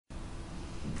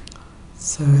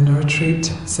So in a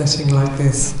retreat setting like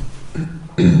this,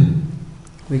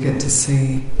 we get to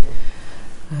see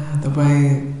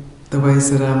the ways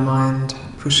that our mind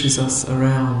pushes us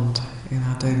around in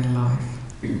our daily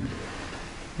life.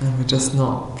 And we're just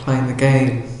not playing the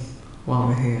game while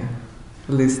we're here,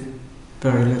 at least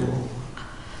very little.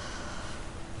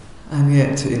 And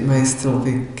yet it may still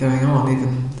be going on,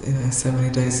 even so many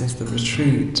days into the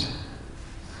retreat.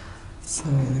 So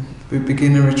we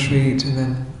begin a retreat and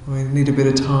then we need a bit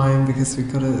of time because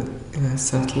we've got to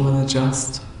settle and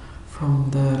adjust from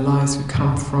the lives we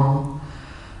come from.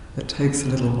 It takes a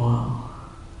little while.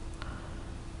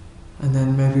 And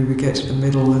then maybe we get to the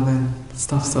middle and then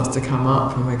stuff starts to come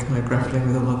up and we're kind of grappling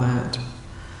with all of that.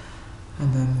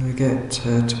 And then we get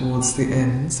towards the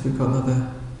end, so we've got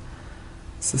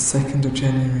it's the 2nd of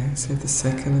January, so we have the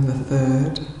 2nd and the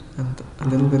 3rd and a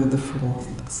little bit of the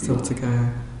 4th still to go.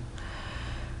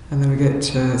 And then we get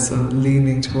sort of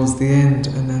leaning towards the end,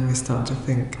 and then we start to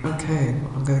think, okay,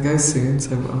 I'm going to go soon,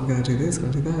 so I'm going to do this, I'm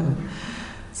going to do that.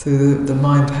 So the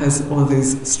mind has all of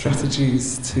these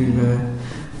strategies to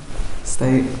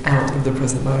stay out of the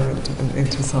present moment and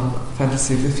into some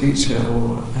fantasy of the future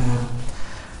or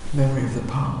memory of the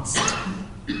past.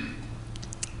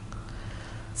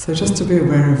 So just to be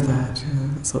aware of that,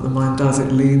 that's what the mind does.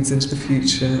 It leans into the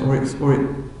future, or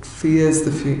it fears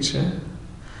the future.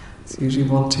 It's usually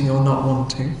wanting or not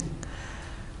wanting,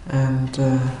 and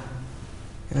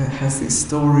it has these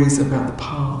stories about the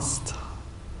past,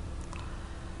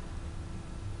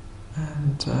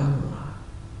 and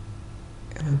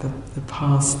the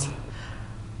past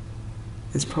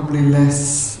is probably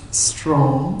less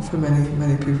strong for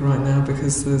many people right now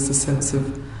because there's a sense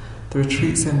of the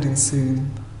retreat's ending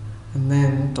soon, and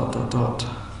then ...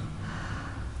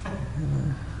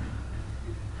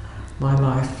 my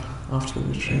life after the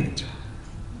retreat.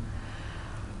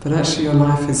 But actually your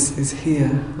life is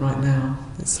here, right now.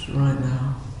 It's right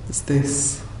now. It's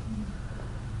this.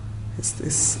 It's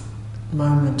this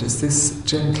moment. It's this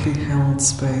gently held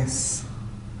space.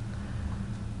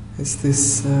 It's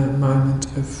this moment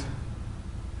of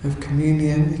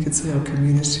communion, you could say, or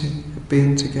community, of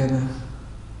being together.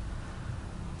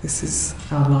 This is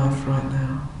our life right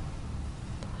now.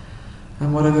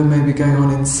 And whatever may be going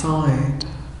on inside,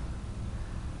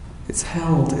 it's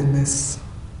held in this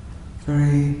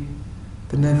very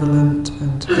benevolent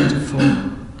and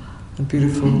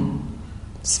beautiful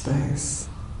space.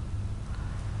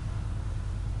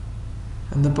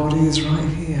 And the body is right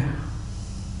here.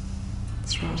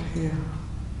 It's right here.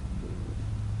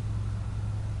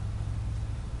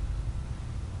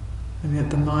 And yet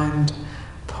the mind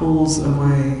pulls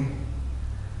away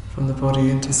from the body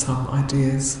into some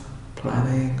ideas,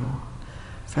 planning or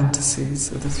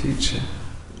fantasies of the future.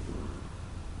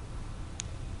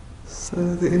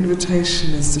 So the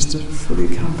invitation is just to fully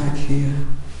come back here,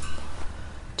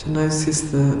 to notice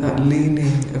that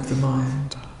leaning of the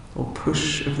mind, or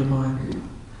push of the mind,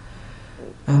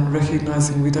 and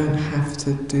recognizing we don't have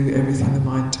to do everything the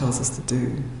mind tells us to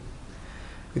do.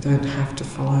 We don't have to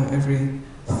follow every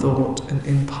thought and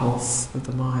impulse of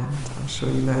the mind. I'm sure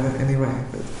you know that anyway,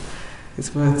 but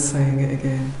it's worth saying it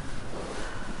again.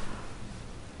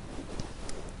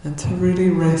 And to really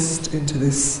rest into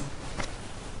this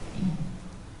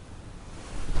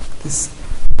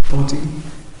body,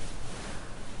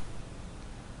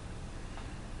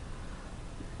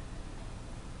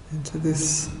 into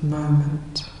this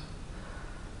moment,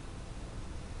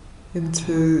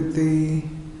 into the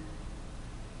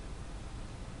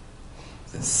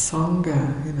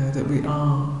Sangha, that we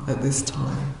are at this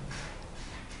time.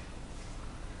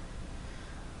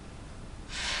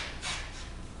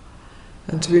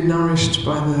 And to be nourished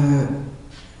by the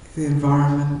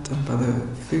environment and by the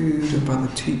food and by the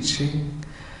teaching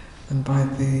and by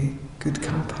the good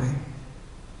company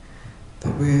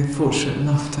that we're fortunate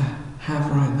enough to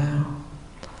have right now.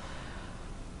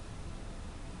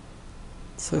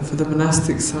 So for the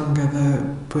monastic Sangha, the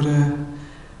Buddha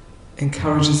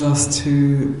encourages us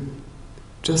to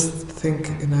just think,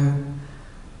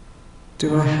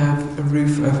 do I have a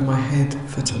roof over my head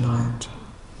for tonight?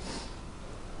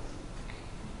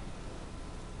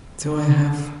 Do I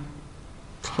have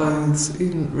clothes,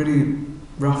 even really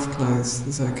rough clothes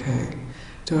is okay?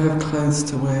 Do I have clothes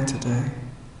to wear today?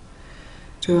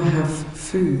 Do I have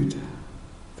food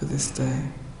for this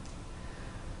day?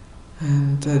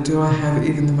 And do I have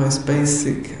even the most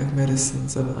basic of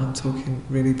medicines? And I'm talking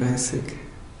really basic,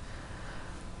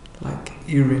 like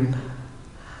urine.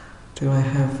 Do I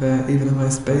have even the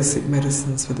most basic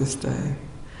medicines for this day?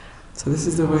 So this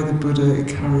is the way the Buddha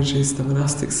encourages the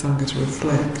monastic Sangha to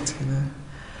reflect,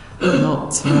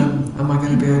 Not, am I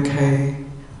going to be okay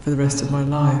for the rest of my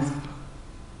life?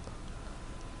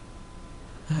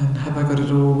 And have I got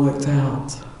it all worked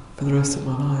out for the rest of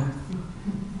my life?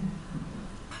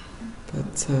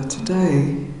 But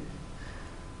today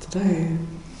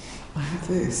I have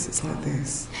this. It's like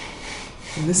this,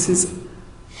 and this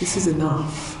is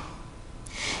enough.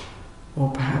 Or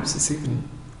perhaps it's even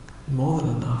more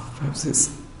than enough. Perhaps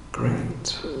it's great.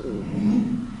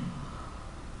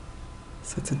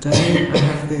 So today I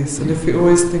have this. And if we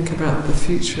always think about the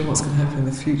future, what's going to happen in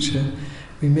the future,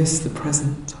 we miss the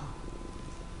present.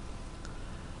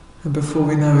 And before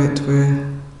we know it,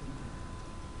 we're,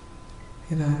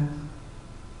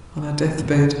 on our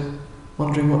deathbed,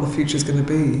 wondering what the future's going to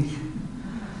be.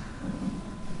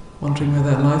 Wondering where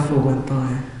that life all went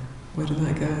by. Where did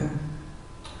that go?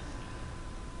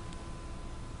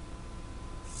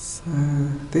 So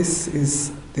this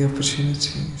is the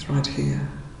opportunity, it's right here.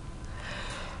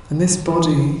 And this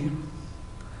body,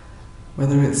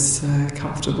 whether it's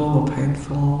comfortable or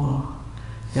painful or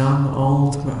young,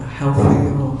 old, healthy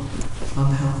or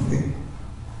unhealthy,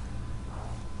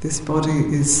 this body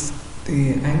is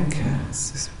the anchor.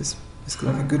 It's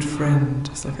like a good friend.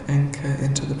 It's like an anchor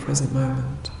into the present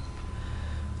moment.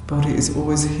 The body is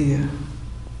always here.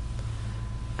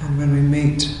 And when we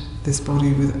meet this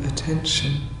body with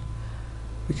attention,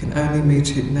 we can only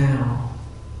meet it now.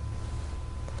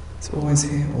 It's always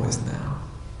here, always now.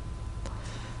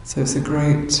 So it's a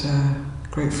great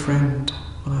friend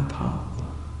on our path.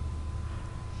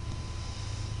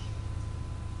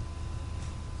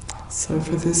 So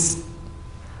for this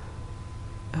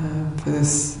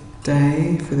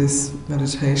day, for this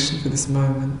meditation, for this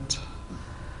moment,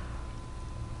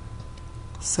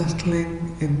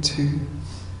 settling into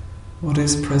what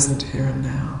is present here and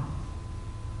now.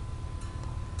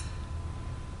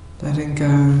 Letting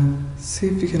go, see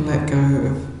if you can let go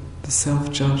of the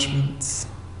self-judgments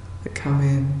that come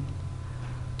in,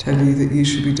 tell you that you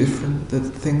should be different, that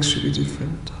things should be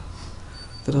different,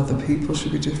 that other people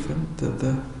should be different, that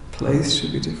the place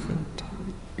should be different.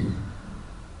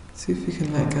 See if you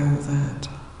can let go of that.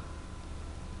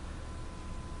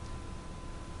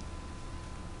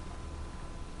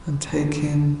 And take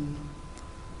in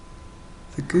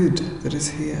the good that is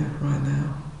here right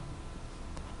now.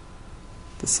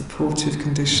 The supportive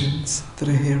conditions that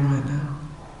are here right now.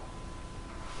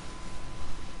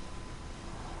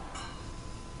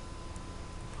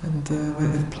 And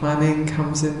when planning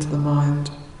comes into the mind,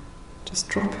 just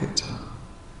drop it.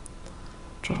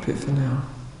 Drop it for now.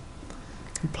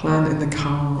 You can plan in the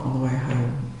car on the way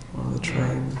home, or on the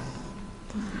train,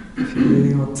 if you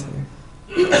really want to.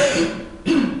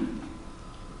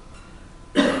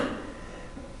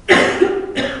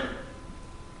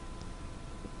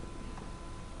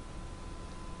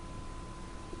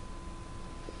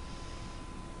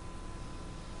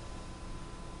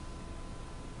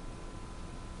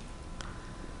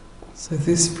 So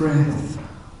this breath,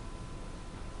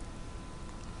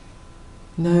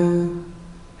 know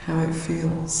how it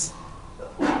feels.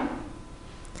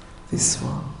 This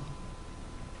one.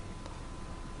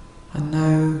 And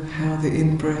know how the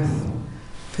in-breath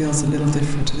feels a little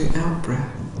different to the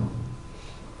out-breath.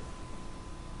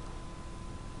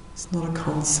 It's not a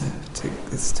concept,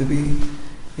 it's to be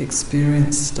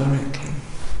experienced directly.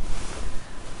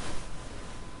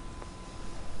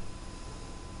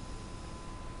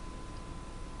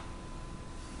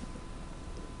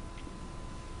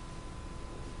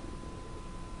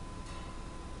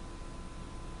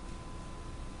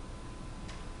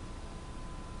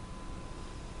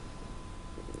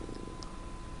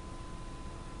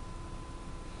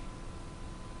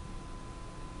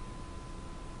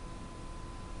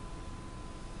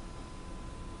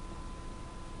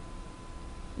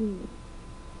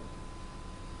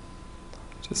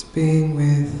 Just being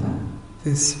with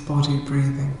this body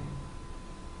breathing.